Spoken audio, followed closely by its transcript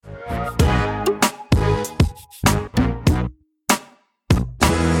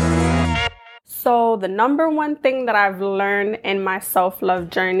So the number one thing that I've learned in my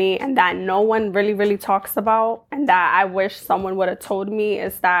self-love journey and that no one really talks about and that I wish someone would have told me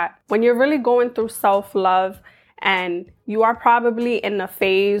is that when you're really going through self-love and you are probably in a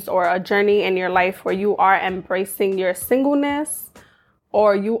phase or a journey in your life where you are embracing your singleness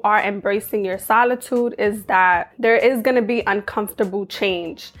or you are embracing your solitude, is that there is going to be uncomfortable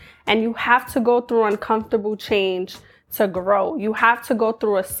change. And you have to go through uncomfortable change to grow. You have to go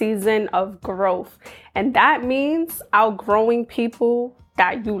through a season of growth. And that means outgrowing people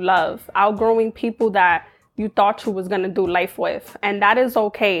that you love, outgrowing people that you thought you was going to do life with. And that is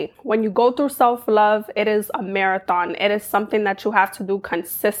okay. When you go through self-love, it is a marathon. It is something that you have to do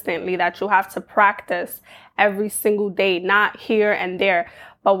consistently, that you have to practice every single day, not here and there.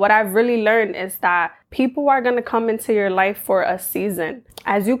 But what I've really learned is that people are going to come into your life for a season.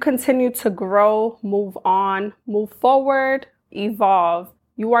 As you continue to grow, move on, move forward, evolve,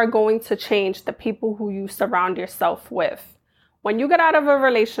 you are going to change the people who you surround yourself with. When you get out of a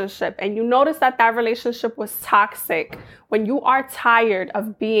relationship and you notice that that relationship was toxic, when you are tired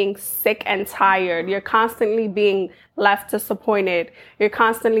of being sick and tired, you're constantly being left disappointed, you're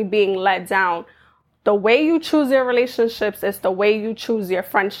constantly being let down. The way you choose your relationships is the way you choose your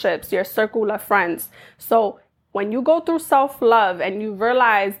friendships, your circle of friends. So when you go through self-love and you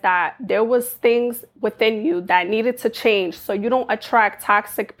realize that there was things within you that needed to change so you don't attract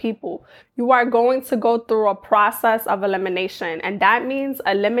toxic people, you are going to go through a process of elimination. And that means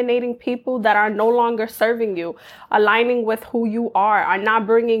eliminating people that are no longer serving you, aligning with who you are not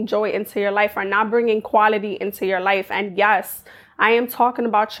bringing joy into your life, are not bringing quality into your life. And yes, I am talking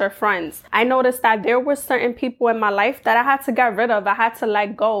about your friends. I noticed that there were certain people in my life that I had to get rid of. I had to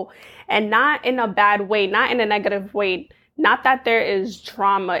let go, and not in a bad way, not in a negative way. Not that there is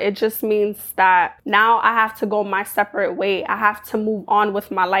drama. It just means that now I have to go my separate way. I have to move on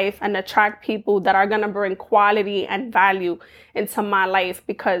with my life and attract people that are going to bring quality and value into my life,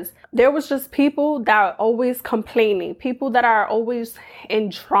 because there was just people that are always complaining, people that are always in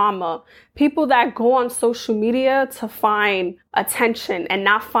drama, people that go on social media to find attention and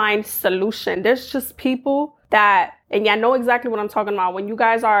not find solution. There's just people that, and y'all know exactly what I'm talking about, when you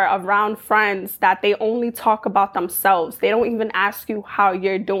guys are around friends that they only talk about themselves. They don't even ask you how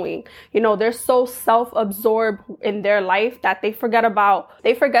you're doing. You know, they're so self-absorbed in their life that they forget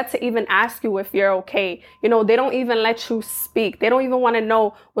to even ask you if you're okay. You know, they don't even let you speak. They don't even want to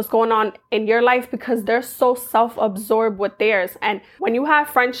know what's going on in your life because they're so self-absorbed with theirs. And when you have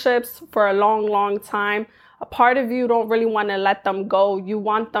friendships for a long time, a part of you don't really want to let them go. You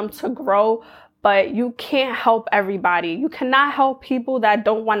want them to grow. But you can't help everybody. You cannot help people that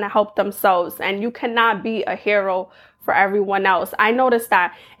don't want to help themselves. And you cannot be a hero for everyone else. I noticed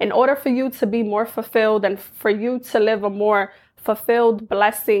that in order for you to be more fulfilled and for you to live a more fulfilled,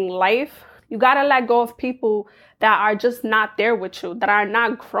 blessing life, you got to let go of people that are just not there with you, that are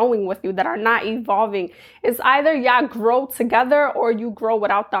not growing with you, that are not evolving. It's either y'all grow together or you grow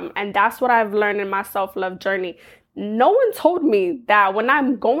without them. And that's what I've learned in my self-love journey. No one told me that when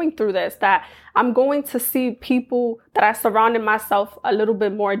I'm going through this, that I'm going to see people that I surrounded myself a little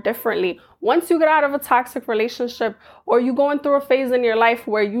bit more differently. Once you get out of a toxic relationship or you're going through a phase in your life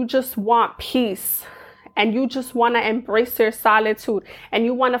where you just want peace and you just want to embrace your solitude and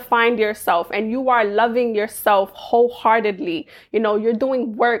you want to find yourself and you are loving yourself wholeheartedly, you know, you're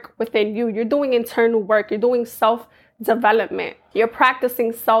doing work within you, you're doing internal work, you're doing self-development. You're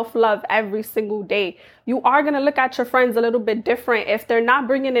practicing self-love every single day. You are going to look at your friends a little bit different if they're not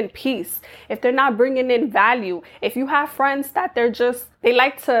bringing in peace, if they're not bringing in value. If you have friends that they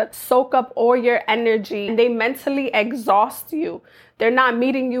like to soak up all your energy and they mentally exhaust you. They're not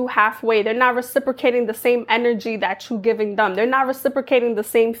meeting you halfway. They're not reciprocating the same energy that you're giving them. They're not reciprocating the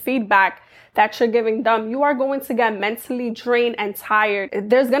same feedback that you're giving them. You are going to get mentally drained and tired.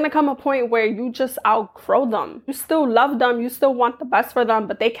 There's going to come a point where you just outgrow them. You still love them. You still want the best for them,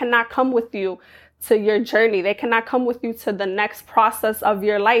 but they cannot come with you to your journey. They cannot come with you to the next process of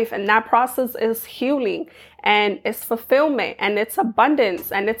your life. And that process is healing and it's fulfillment and it's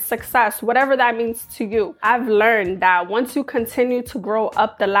abundance and it's success, whatever that means to you. I've learned that once you continue to grow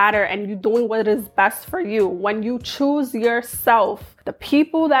up the ladder and you're doing what is best for you, when you choose yourself, the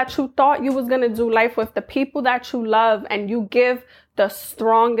people that you thought you was going to do life with, the people that you love, and you give the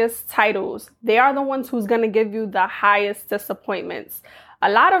strongest titles, they are the ones who's going to give you the highest disappointments. A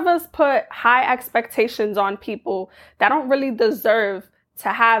lot of us put high expectations on people that don't really deserve to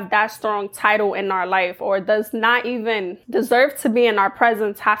have that strong title in our life or does not even deserve to be in our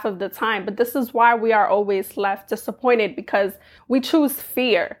presence half of the time. But this is why we are always left disappointed, because we choose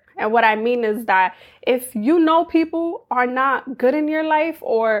fear. And what I mean is that if you know people are not good in your life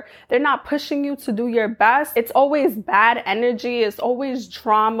or they're not pushing you to do your best, it's always bad energy, it's always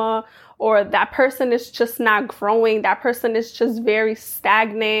drama, or that person is just not growing, that person is just very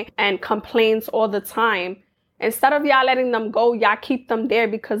stagnant and complains all the time. Instead of y'all letting them go, y'all keep them there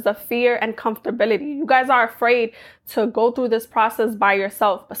because of fear and comfortability. You guys are afraid to go through this process by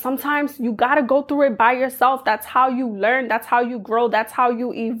yourself. But sometimes you gotta go through it by yourself. That's how you learn. That's how you grow. That's how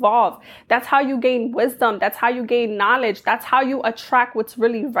you evolve. That's how you gain wisdom. That's how you gain knowledge. That's how you attract what's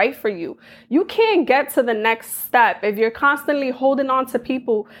really right for you. You can't get to the next step if you're constantly holding on to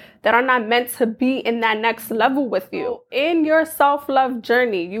people that are not meant to be in that next level with you. In your self-love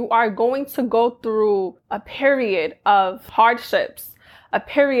journey, you are going to go through a period of hardships, a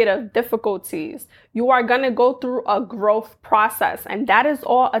period of difficulties. You are going to go through a growth process, and that is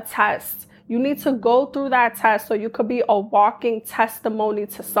all a test. You need to go through that test so you could be a walking testimony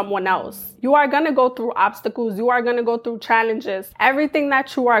to someone else. You are going to go through obstacles. You are going to go through challenges. Everything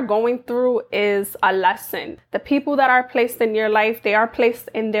that you are going through is a lesson. The people that are placed in your life, they are placed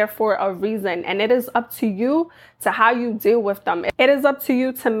in there for a reason. And it is up to you to how you deal with them. It is up to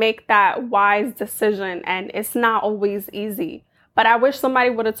you to make that wise decision. And it's not always easy. But I wish somebody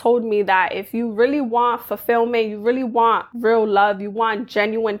would have told me that if you really want fulfillment, you really want real love, you want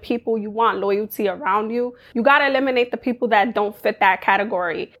genuine people, you want loyalty around you, you got to eliminate the people that don't fit that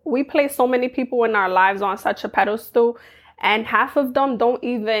category. We place so many people in our lives on such a pedestal, and half of them don't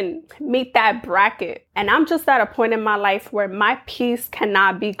even meet that bracket. And I'm just at a point in my life where my peace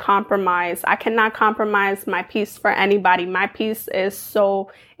cannot be compromised. I cannot compromise my peace for anybody. My peace is so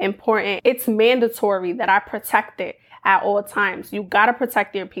important. It's mandatory that I protect it at all times. You gotta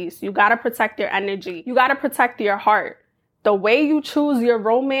protect your peace. You gotta protect your energy. You gotta protect your heart. The way you choose your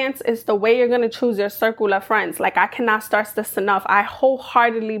romance is the way you're gonna choose your circle of friends. Like, I cannot stress this enough. I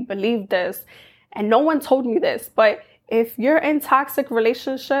wholeheartedly believe this, and no one told me this, but if you're in toxic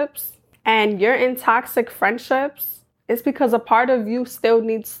relationships and you're in toxic friendships, it's because a part of you still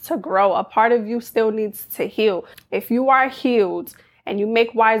needs to grow. A part of you still needs to heal. If you are healed and you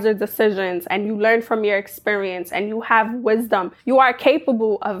make wiser decisions and you learn from your experience and you have wisdom, you are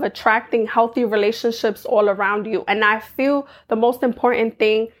capable of attracting healthy relationships all around you. And I feel the most important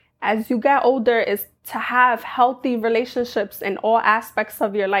thing as you get older is to have healthy relationships in all aspects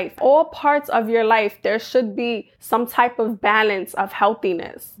of your life. All parts of your life, there should be some type of balance of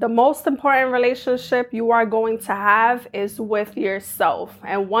healthiness. The most important relationship you are going to have is with yourself.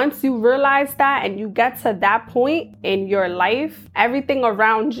 And once you realize that and you get to that point in your life, everything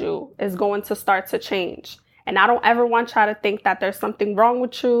around you is going to start to change. And I don't ever want y'all to think that there's something wrong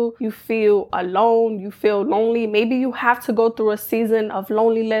with you. You feel alone. You feel lonely. Maybe you have to go through a season of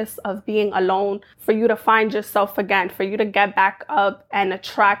loneliness, of being alone, for you to find yourself again, for you to get back up and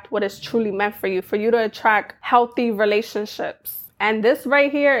attract what is truly meant for you, for you to attract healthy relationships. And this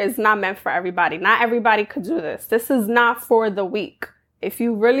right here is not meant for everybody. Not everybody could do this. This is not for the weak. If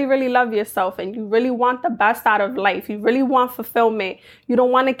you really, really love yourself and you really want the best out of life, you really want fulfillment, you don't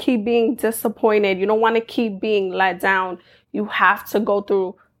want to keep being disappointed, you don't want to keep being let down, you have to go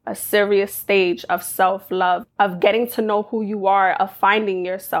through a serious stage of self-love, of getting to know who you are, of finding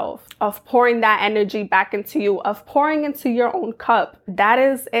yourself, of pouring that energy back into you, of pouring into your own cup. That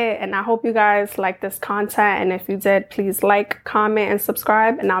is it. And I hope you guys like this content. And if you did, please like, comment, and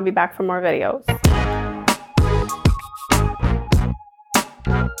subscribe, and I'll be back for more videos.